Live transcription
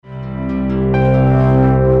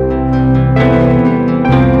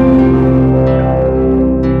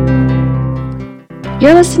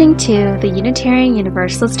You're listening to the Unitarian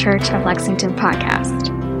Universalist Church of Lexington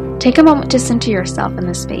podcast. Take a moment to center yourself in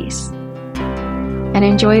this space and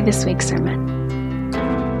enjoy this week's sermon.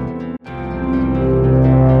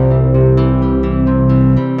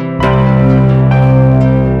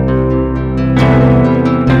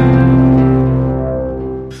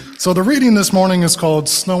 So the reading this morning is called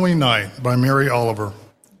Snowy Night by Mary Oliver.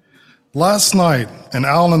 Last night, an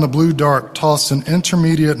owl in the blue dark tossed an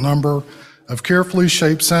intermediate number of carefully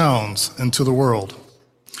shaped sounds into the world,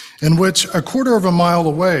 in which a quarter of a mile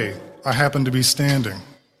away I happened to be standing.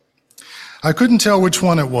 I couldn't tell which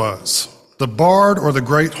one it was, the bard or the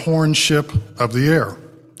great horned ship of the air.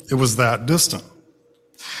 It was that distant.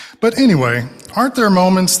 But anyway, aren't there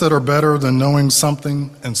moments that are better than knowing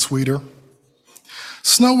something and sweeter?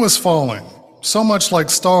 Snow was falling, so much like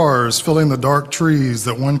stars filling the dark trees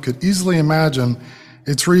that one could easily imagine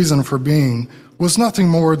its reason for being was nothing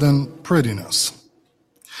more than prettiness.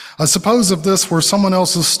 I suppose if this were someone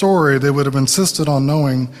else's story, they would have insisted on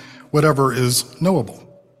knowing whatever is knowable,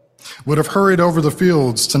 would have hurried over the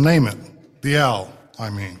fields to name it, the owl, I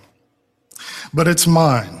mean. But it's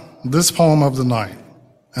mine, this poem of the night,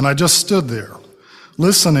 and I just stood there,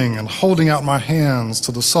 listening and holding out my hands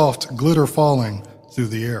to the soft glitter falling through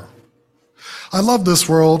the air. I love this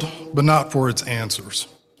world, but not for its answers.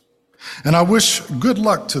 And I wish good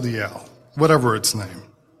luck to the owl, whatever its name.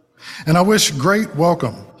 And I wish great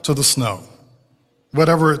welcome to the snow,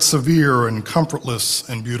 whatever its severe and comfortless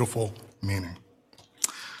and beautiful meaning.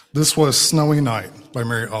 This was Snowy Night by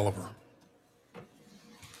Mary Oliver.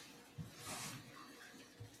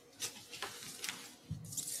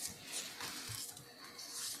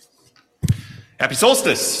 Happy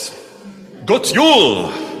solstice! Gott Jul!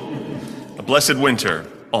 A blessed winter,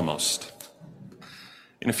 almost.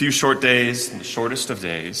 In a few short days, the shortest of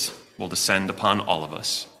days, will descend upon all of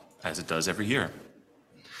us, as it does every year.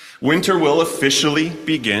 Winter will officially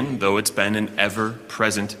begin, though it's been an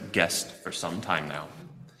ever-present guest for some time now.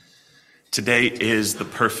 Today is the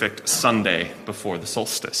perfect Sunday before the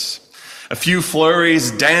solstice. A few flurries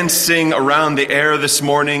dancing around the air this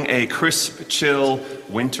morning, a crisp, chill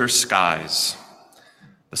winter skies.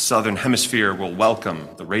 The southern hemisphere will welcome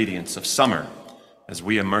the radiance of summer as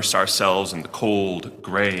we immerse ourselves in the cold,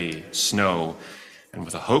 gray snow, and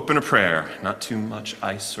with a hope and a prayer, not too much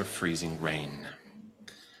ice or freezing rain.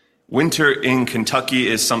 Winter in Kentucky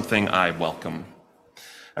is something I welcome.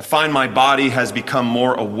 I find my body has become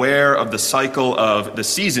more aware of the cycle of the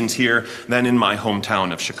seasons here than in my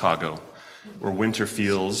hometown of Chicago, where winter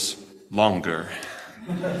feels longer.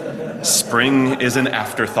 Spring is an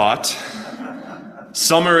afterthought.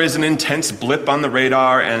 Summer is an intense blip on the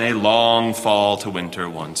radar and a long fall to winter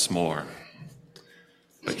once more.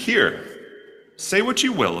 But here, say what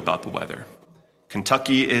you will about the weather.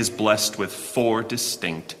 Kentucky is blessed with 4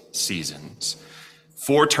 distinct seasons,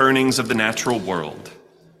 4 turnings of the natural world.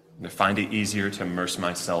 And I find it easier to immerse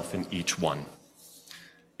myself in each one.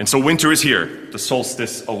 And so winter is here. The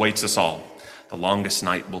solstice awaits us all. The longest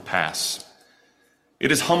night will pass.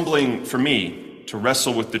 It is humbling for me to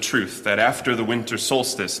wrestle with the truth that after the winter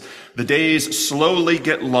solstice, the days slowly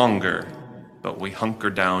get longer, but we hunker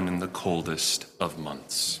down in the coldest of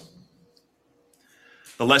months.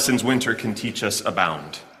 The lessons winter can teach us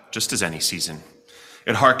abound, just as any season.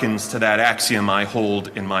 It harkens to that axiom I hold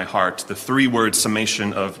in my heart, the 3-word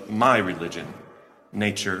summation of my religion: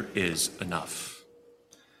 nature is enough.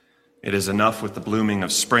 It is enough with the blooming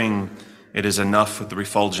of spring. It is enough with the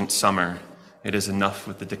refulgent summer. It is enough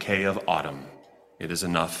with the decay of autumn. It is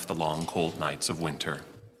enough the long, cold nights of winter.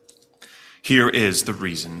 Here is the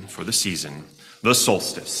reason for the season: the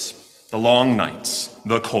solstice, the long nights,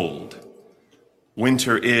 the cold.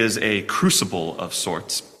 Winter is a crucible of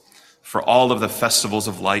sorts for all of the festivals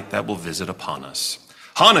of light that will visit upon us.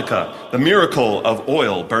 Hanukkah, the miracle of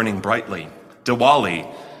oil burning brightly. Diwali,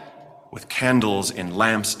 with candles in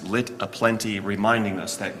lamps lit aplenty, reminding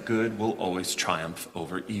us that good will always triumph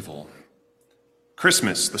over evil.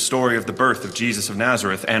 Christmas, the story of the birth of Jesus of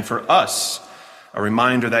Nazareth, and for us, a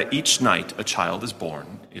reminder that each night a child is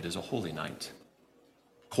born, it is a holy night.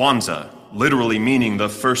 Kwanzaa, literally meaning the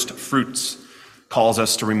first fruits, calls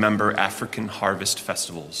us to remember African harvest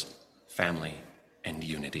festivals, family, and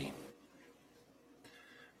unity.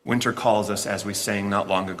 Winter calls us, as we sang not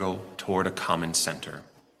long ago, toward a common center,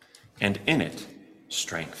 and in it,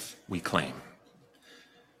 strength we claim.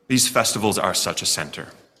 These festivals are such a center.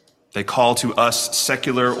 They call to us,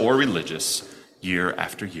 secular or religious, year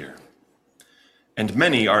after year. And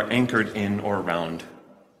many are anchored in or around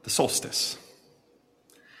the solstice.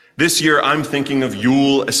 This year, I'm thinking of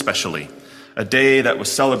Yule especially, a day that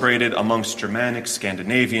was celebrated amongst Germanic,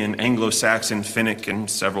 Scandinavian, Anglo-Saxon, Finnic, and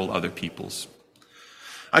several other peoples.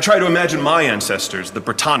 I try to imagine my ancestors, the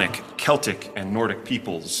Brittonic, Celtic, and Nordic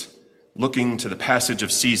peoples, looking to the passage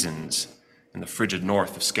of seasons in the frigid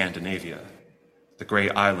north of Scandinavia, the grey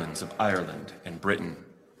islands of Ireland and Britain,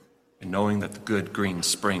 and knowing that the good green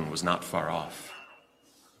spring was not far off.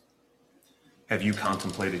 Have you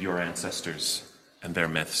contemplated your ancestors and their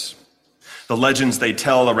myths? The legends they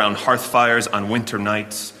tell around hearth fires on winter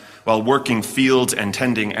nights while working fields and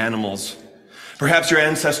tending animals. Perhaps your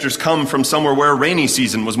ancestors come from somewhere where rainy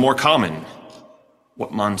season was more common.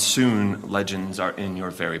 What monsoon legends are in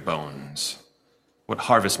your very bones? What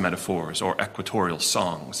harvest metaphors or equatorial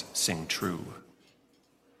songs sing true?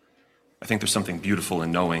 I think there's something beautiful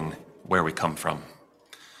in knowing where we come from.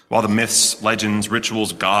 While the myths, legends,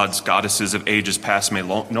 rituals, gods, goddesses of ages past may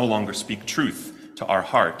no longer speak truth to our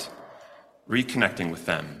heart, reconnecting with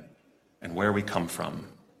them and where we come from,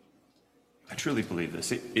 I truly believe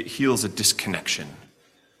this. It heals a disconnection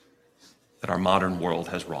that our modern world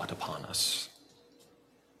has wrought upon us.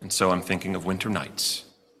 And so I'm thinking of winter nights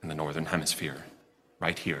in the Northern Hemisphere,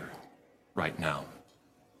 right here, right now.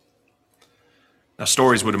 Now,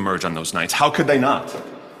 stories would emerge on those nights. How could they not?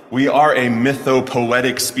 We are a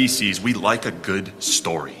mythopoetic species. We like a good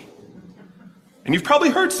story. And you've probably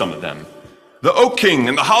heard some of them. The Oak King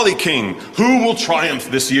and the Holly King, who will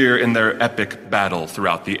triumph this year in their epic battle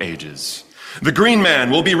throughout the ages. The Green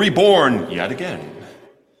Man will be reborn yet again.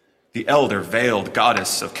 The elder veiled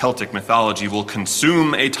goddess of Celtic mythology will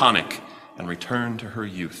consume a tonic and return to her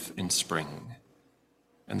youth in spring.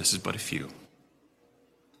 And this is but a few.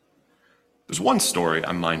 There's one story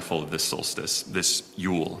I'm mindful of this solstice, this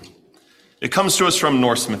Yule. It comes to us from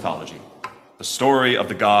Norse mythology, the story of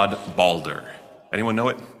the god Balder. Anyone know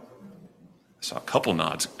it? I saw a couple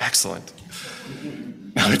nods. Excellent.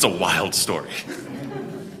 It's a wild story.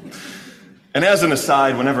 And as an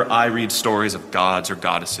aside, whenever I read stories of gods or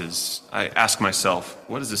goddesses, I ask myself,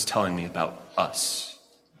 what is this telling me about us,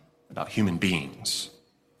 about human beings,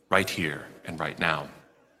 right here and right now?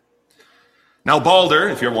 Now, Balder,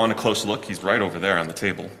 if you ever want a close look, he's right over there on the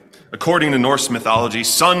table. According to Norse mythology,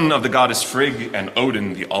 son of the goddess Frigg and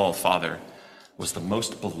Odin, the All-Father, was the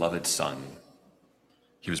most beloved son.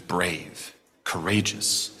 He was brave,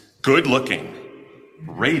 courageous, good-looking,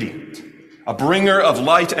 radiant, a bringer of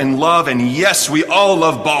light and love, and yes, we all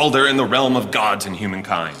love Balder in the realm of gods and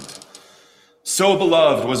humankind. So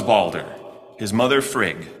beloved was Balder, his mother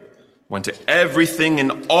Frigg went to everything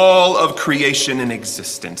in all of creation and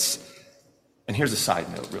existence. And here's a side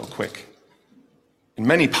note real quick. In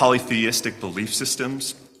many polytheistic belief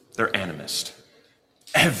systems, they're animist.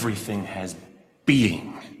 Everything has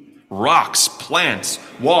being. Rocks, plants,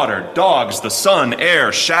 water, dogs, the sun,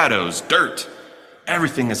 air, shadows, dirt.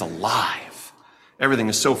 Everything is alive. Everything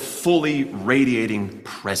is so fully radiating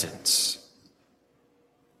presence.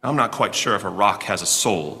 I'm not quite sure if a rock has a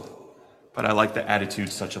soul, but I like the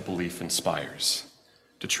attitude such a belief inspires,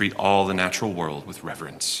 to treat all the natural world with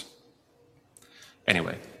reverence.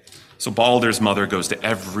 Anyway, so Balder's mother goes to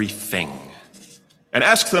everything and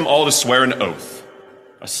asks them all to swear an oath,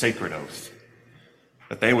 a sacred oath,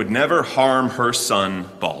 that they would never harm her son,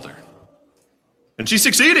 Balder. And she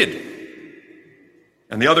succeeded.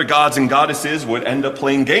 And the other gods and goddesses would end up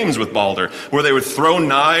playing games with Balder, where they would throw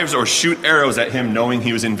knives or shoot arrows at him knowing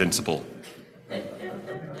he was invincible.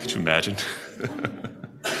 Could you imagine?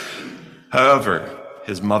 However,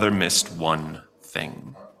 his mother missed one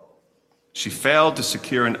thing. She failed to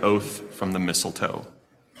secure an oath from the mistletoe.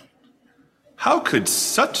 How could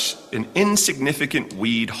such an insignificant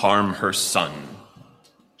weed harm her son?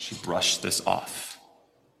 She brushed this off.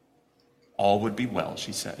 All would be well,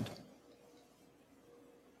 she said.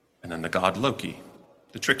 And then the god Loki,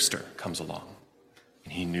 the trickster, comes along,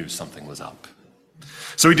 and he knew something was up.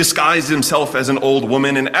 So he disguised himself as an old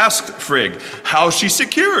woman and asked Frigg how she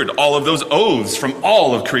secured all of those oaths from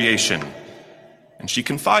all of creation. And she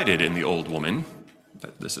confided in the old woman,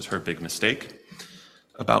 that this is her big mistake,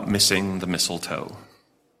 about missing the mistletoe.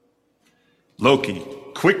 Loki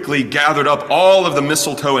quickly gathered up all of the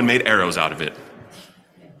mistletoe and made arrows out of it.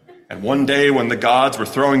 And one day when the gods were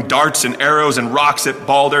throwing darts and arrows and rocks at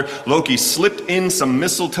Balder, Loki slipped in some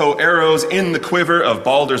mistletoe arrows in the quiver of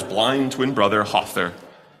Balder's blind twin brother, Hother.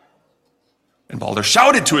 And Balder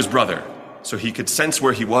shouted to his brother so he could sense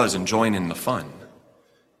where he was and join in the fun.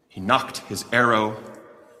 He knocked his arrow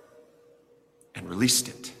and released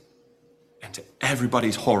it. And to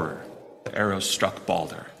everybody's horror, the arrow struck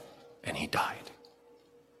Balder and he died.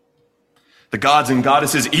 The gods and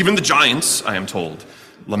goddesses, even the giants, I am told,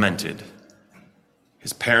 lamented.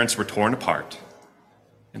 His parents were torn apart.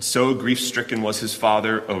 And so grief-stricken was his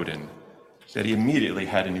father, Odin, that he immediately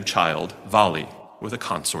had a new child, Vali, with a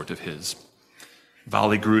consort of his.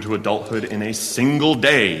 Vali grew to adulthood in a single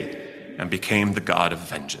day and became the god of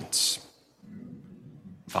vengeance.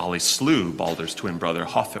 Vali slew Baldur's twin brother,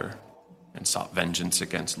 Hother, and sought vengeance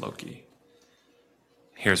against Loki.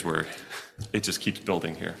 Here's where it just keeps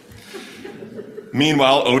building here.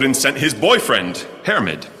 Meanwhile, Odin sent his boyfriend,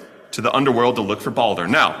 Hermod, to the underworld to look for Baldur.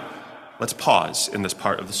 Now, let's pause in this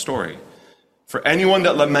part of the story. For anyone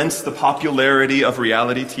that laments the popularity of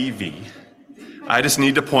reality TV, I just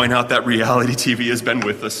need to point out that reality TV has been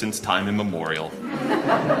with us since time immemorial.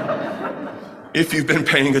 If you've been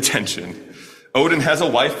paying attention, Odin has a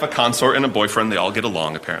wife, a consort, and a boyfriend. They all get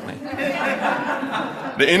along, apparently.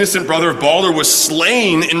 The innocent brother of Baldur was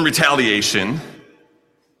slain in retaliation,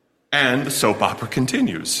 and the soap opera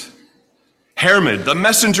continues. Hermod, the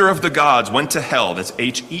messenger of the gods, went to Hel, that's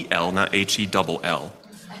H-E-L, not H-E-double-L,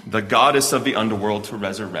 the goddess of the underworld, to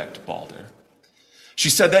resurrect Baldur. She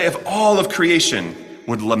said that if all of creation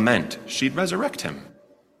would lament, she'd resurrect him.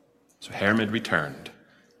 So Hermod returned,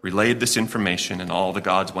 relayed this information, and all the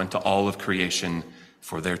gods went to all of creation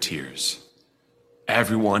for their tears.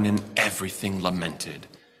 Everyone and everything lamented,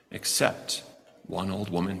 except one old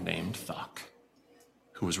woman named Thok,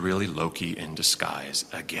 who was really Loki in disguise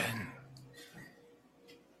again.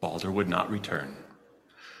 Baldur would not return,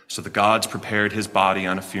 so the gods prepared his body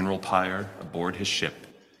on a funeral pyre aboard his ship.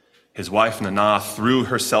 His wife Nanna threw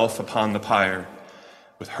herself upon the pyre.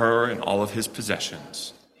 With her and all of his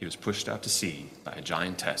possessions, he was pushed out to sea by a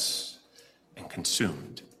giantess and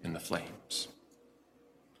consumed in the flames.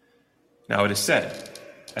 Now it is said,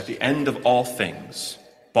 at the end of all things,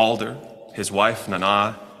 Baldur, his wife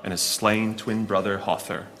Nanna, and his slain twin brother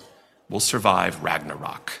Hother will survive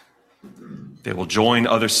Ragnarok. They will join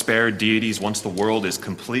other spared deities once the world is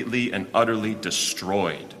completely and utterly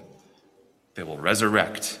destroyed. They will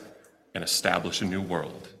resurrect and establish a new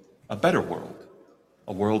world, a better world,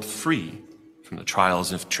 a world free from the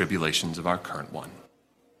trials and tribulations of our current one.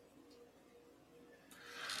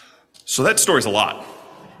 So that story's a lot.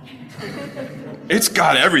 It's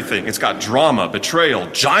got everything. It's got drama, betrayal,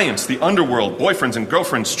 giants, the underworld, boyfriends and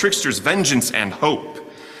girlfriends, tricksters, vengeance, and hope.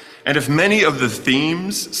 And if many of the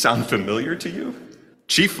themes sound familiar to you,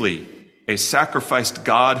 chiefly a sacrificed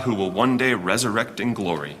God who will one day resurrect in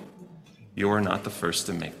glory, you are not the first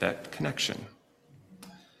to make that connection.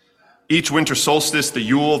 Each winter solstice, the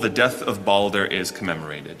Yule, the death of Baldur, is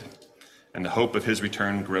commemorated, and the hope of his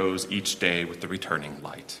return grows each day with the returning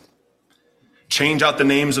light. Change out the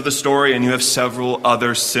names of the story, and you have several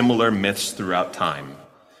other similar myths throughout time.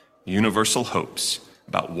 Universal hopes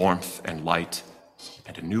about warmth and light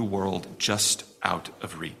and a new world just out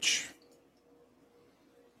of reach.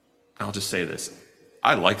 I'll just say this.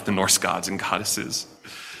 I like the Norse gods and goddesses.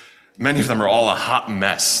 Many of them are all a hot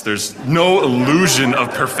mess. There's no illusion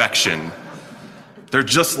of perfection. They're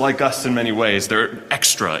just like us in many ways. They're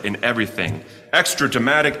extra in everything. Extra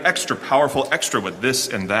dramatic, extra powerful, extra with this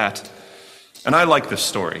and that. And I like this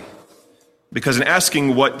story because in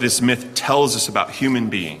asking what this myth tells us about human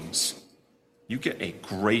beings, you get a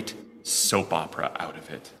great soap opera out of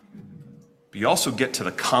it. But you also get to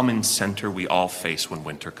the common center we all face when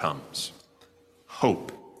winter comes.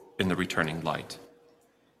 Hope in the returning light.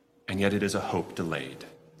 And yet it is a hope delayed.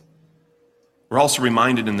 We're also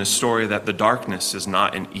reminded in this story that the darkness is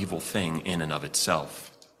not an evil thing in and of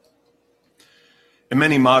itself. In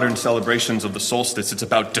many modern celebrations of the solstice, it's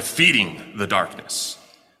about defeating the darkness,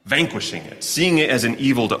 vanquishing it, seeing it as an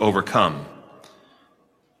evil to overcome.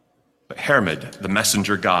 But Hermod, the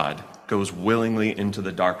messenger god, goes willingly into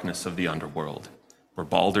the darkness of the underworld, where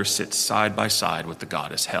Baldur sits side by side with the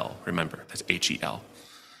goddess Hel. Remember, that's H-E-L.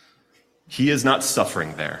 He is not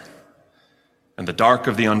suffering there. And the dark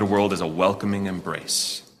of the underworld is a welcoming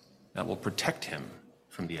embrace that will protect him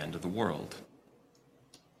from the end of the world.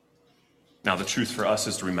 Now, the truth for us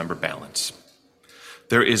is to remember balance.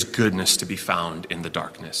 There is goodness to be found in the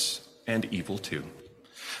darkness, and evil too.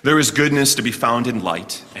 There is goodness to be found in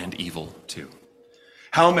light, and evil too.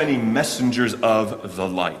 How many messengers of the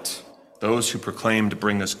light, those who proclaim to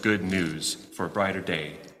bring us good news for a brighter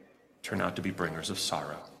day, turn out to be bringers of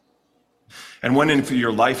sorrow? And when in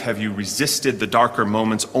your life have you resisted the darker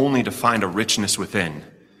moments only to find a richness within,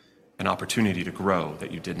 an opportunity to grow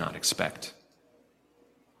that you did not expect?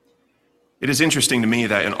 It is interesting to me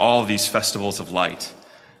that in all these festivals of light,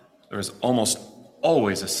 there is almost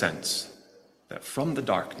always a sense that from the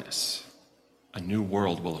darkness, a new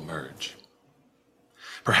world will emerge.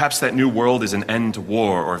 Perhaps that new world is an end to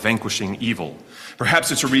war or vanquishing evil.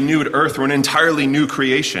 Perhaps it's a renewed earth or an entirely new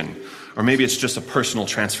creation, or maybe it's just a personal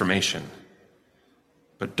transformation.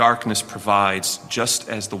 But darkness provides, just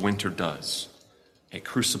as the winter does, a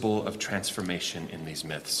crucible of transformation in these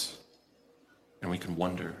myths. And we can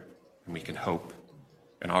wonder and we can hope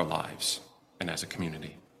in our lives and as a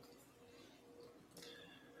community.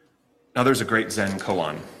 Now there's a great Zen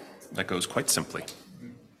koan that goes quite simply.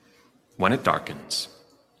 When it darkens,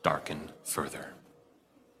 darken further.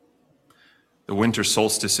 The winter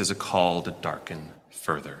solstice is a call to darken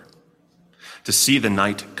further, to see the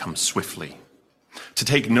night come swiftly, to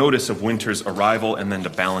take notice of winter's arrival and then to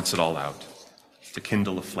balance it all out, to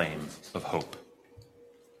kindle a flame of hope.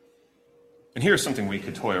 And here's something we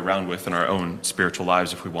could toy around with in our own spiritual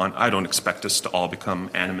lives if we want. I don't expect us to all become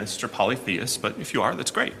animists or polytheists, but if you are,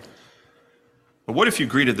 that's great. But what if you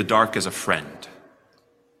greeted the dark as a friend,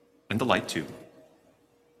 and the light too?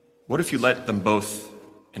 What if you let them both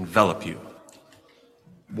envelop you?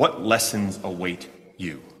 What lessons await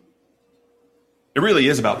you? It really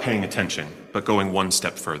is about paying attention, but going one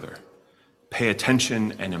step further. Pay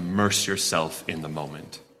attention and immerse yourself in the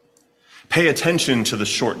moment. Pay attention to the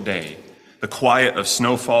short day, the quiet of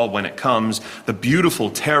snowfall when it comes, the beautiful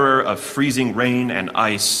terror of freezing rain and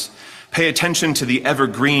ice. Pay attention to the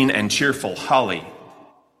evergreen and cheerful holly,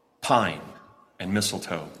 pine, and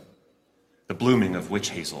mistletoe, the blooming of witch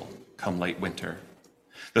hazel come late winter,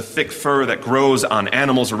 the thick fur that grows on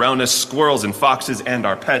animals around us, squirrels and foxes and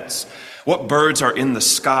our pets. What birds are in the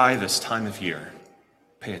sky this time of year?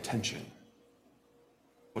 Pay attention.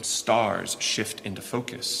 What stars shift into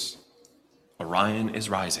focus? Orion is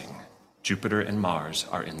rising. Jupiter and Mars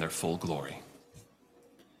are in their full glory.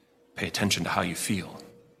 Pay attention to how you feel.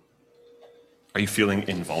 Are you feeling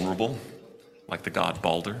invulnerable, like the god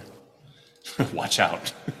Balder? Watch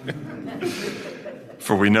out.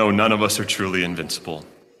 For we know none of us are truly invincible.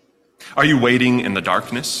 Are you waiting in the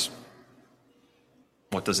darkness?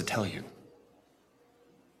 What does it tell you?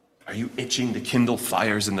 Are you itching to kindle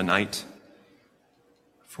fires in the night?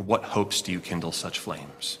 For what hopes do you kindle such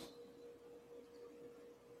flames?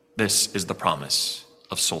 This is the promise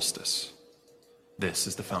of solstice. This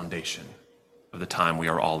is the foundation of the time we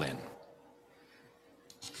are all in.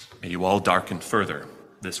 May you all darken further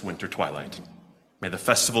this winter twilight. May the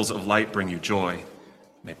festivals of light bring you joy.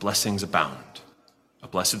 May blessings abound. A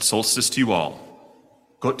blessed solstice to you all.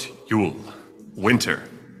 Gut Jul. Winter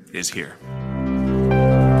is here.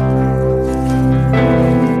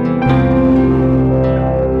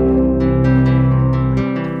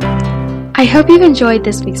 I hope you've enjoyed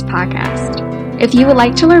this week's podcast. If you would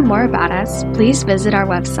like to learn more about us, please visit our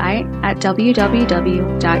website at www.ucl.org,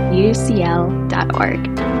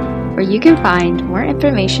 where you can find more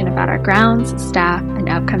information about our grounds, staff, and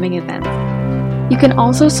upcoming events. You can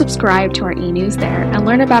also subscribe to our e-news there and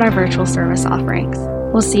learn about our virtual service offerings.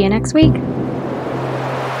 We'll see you next week.